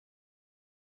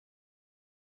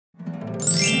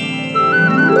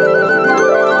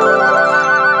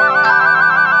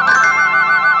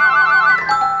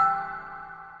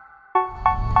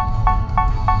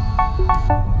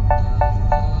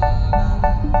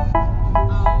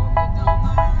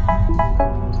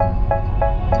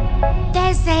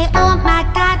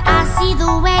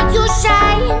you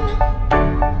shine.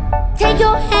 Take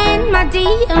your hand, my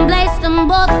dear, and place them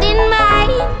both in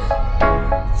mine.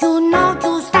 You know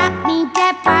you stopped me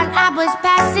dead while I was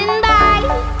passing by.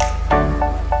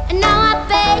 And now I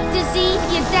beg to see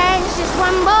you dance just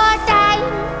one more time.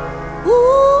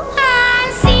 Ooh,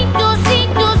 I see you, see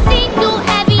you, see you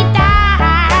every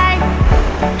time.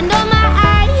 And oh my, I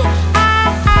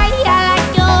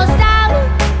like your style.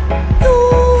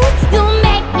 You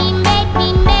make me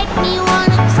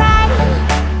wanna cry.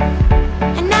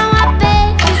 And now I beg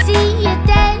to see you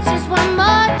dance just one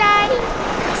more time.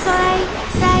 So they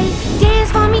say, dance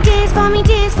for me, dance for me,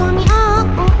 dance for me, oh,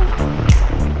 oh.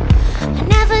 I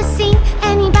never seen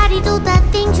anybody do the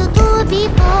things you do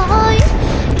before.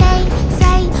 They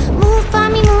say, move for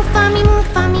me, move for me, move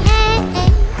for me, hey,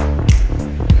 hey.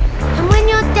 And when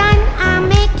you're done, I'll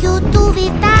make you do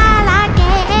it all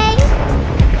again.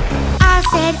 I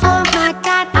said, oh my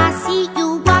God, I see you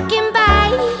walking by.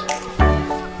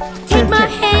 Take my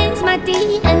hands, my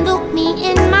dear, and look me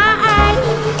in my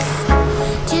eyes.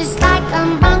 Just like a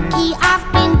monkey, I've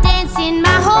been dancing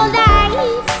my whole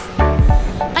life.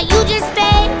 But you just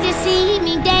beg to see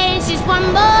me dance just one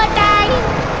more time.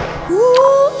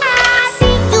 Ooh, I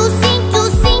see you, see you,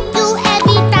 see you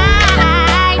every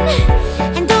time.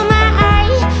 And oh my, I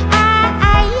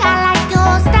like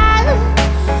your style.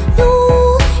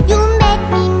 You make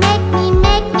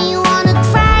me wanna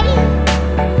cry.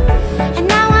 And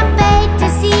now I beg to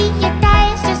see you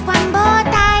dance just one more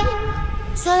time.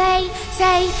 So they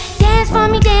say, dance for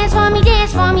me, dance for me,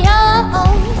 dance for me, oh,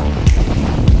 oh.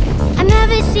 I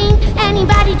never seen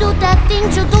anybody do the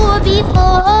things you do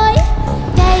before.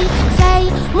 They say,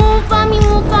 move for me,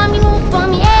 move for me, move for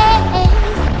me, hey, hey.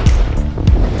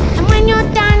 And when you're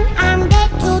done, I'll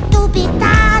make you do it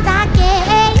all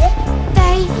again.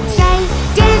 They say,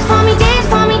 dance for me, dance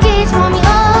for me, dance for me, oh,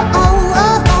 oh,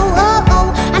 oh, oh, oh, oh.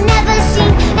 I never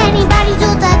seen anybody do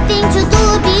the things you do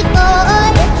before.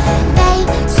 They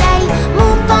say,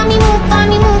 move for me, move for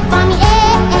me, move for me,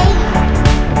 hey, hey.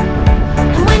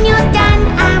 And when you're done,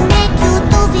 I'll make you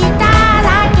do it all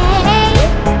again.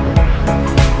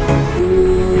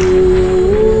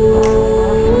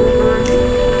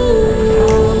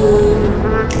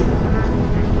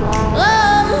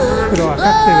 Pero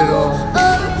bajaste, pero...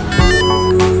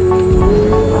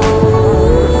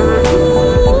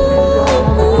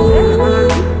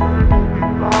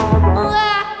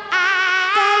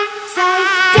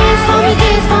 Dance for me,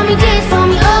 dance for me, dance for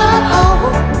me, oh, oh.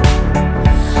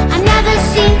 I never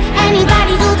seen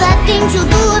anybody do the things you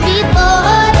do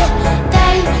before.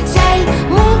 They say,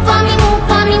 move for me, move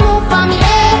for me, move for me,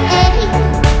 hey, hey.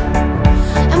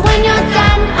 And when you're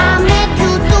done, I'll make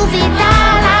you do it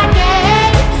all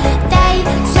again. They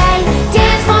say,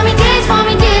 dance for me, dance for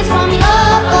me, dance for me, oh,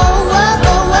 oh, oh,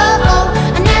 oh, oh, oh.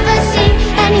 I never seen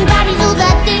anybody do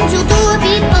the things you do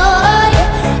before.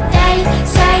 They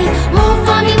say, move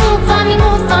for me, move for me,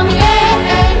 move for me, hey,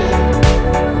 hey.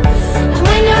 And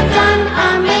when you're done,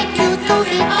 I'll make you do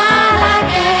it all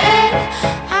again,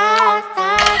 all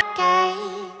again.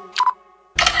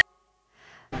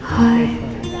 Heart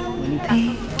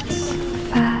beats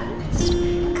fast,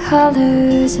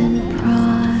 colors and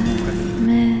promises.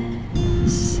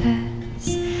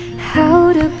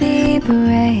 How to be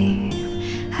brave?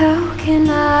 How can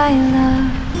I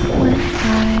love when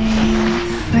I'm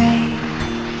afraid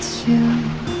to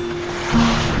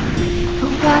fall?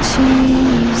 But watching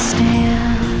you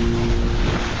stand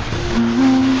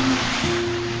alone,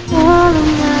 all of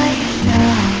my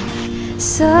doubt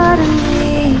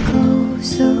suddenly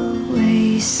goes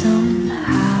away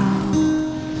somehow.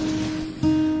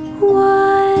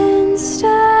 One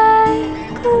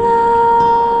step closer.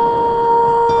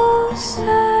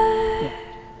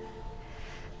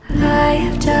 I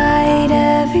have died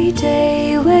every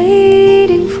day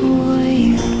waiting for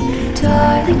you.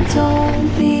 Darling, don't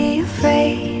be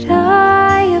afraid.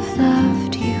 I have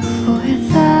loved you for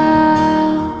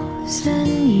 1,000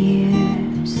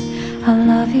 years. I'll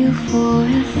love you for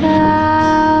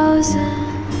 1,000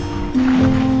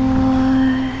 more.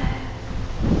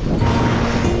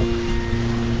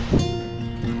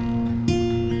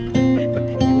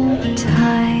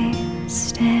 Time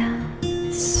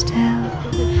stands still,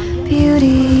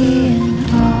 beauty in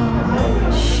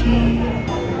all she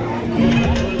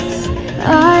is.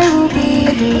 I will be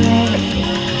brave.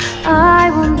 I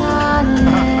will not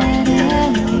let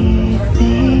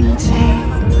anything take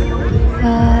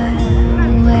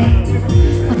away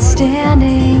what's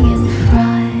standing in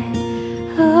front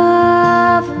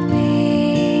of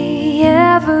me.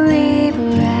 Every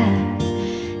breath,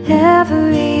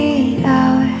 every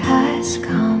hour has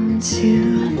come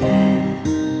to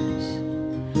this.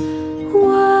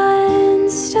 One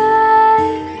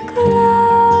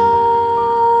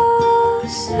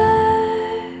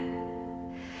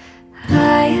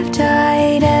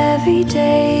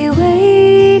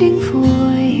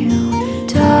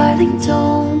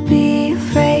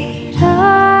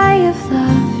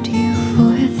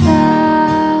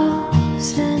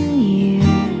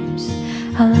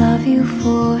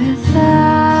for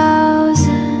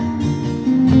 1,000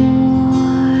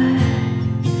 more.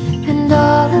 And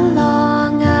all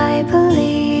along I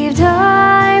believed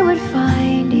I would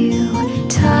find you.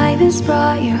 Time has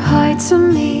brought your heart to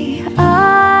me.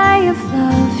 I have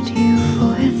loved you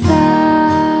for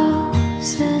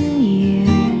 1,000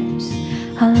 years.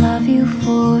 I'll love you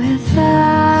for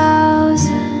 1,000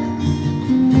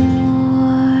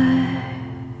 more.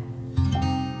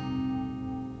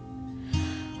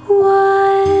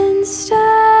 One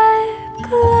step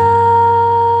closer.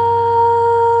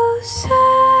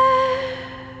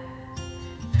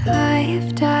 I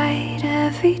have died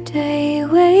every day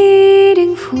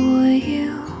waiting for you.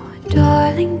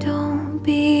 Darling, don't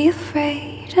be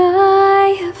afraid.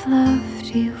 I have loved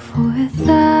you for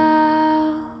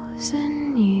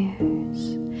 1,000 years.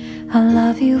 I'll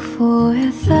love you for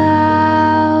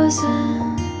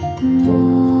 1,000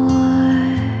 more.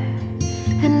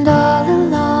 And all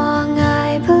along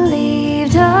I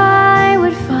believed I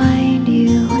would find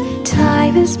you.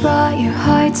 Time has brought your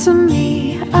heart to me.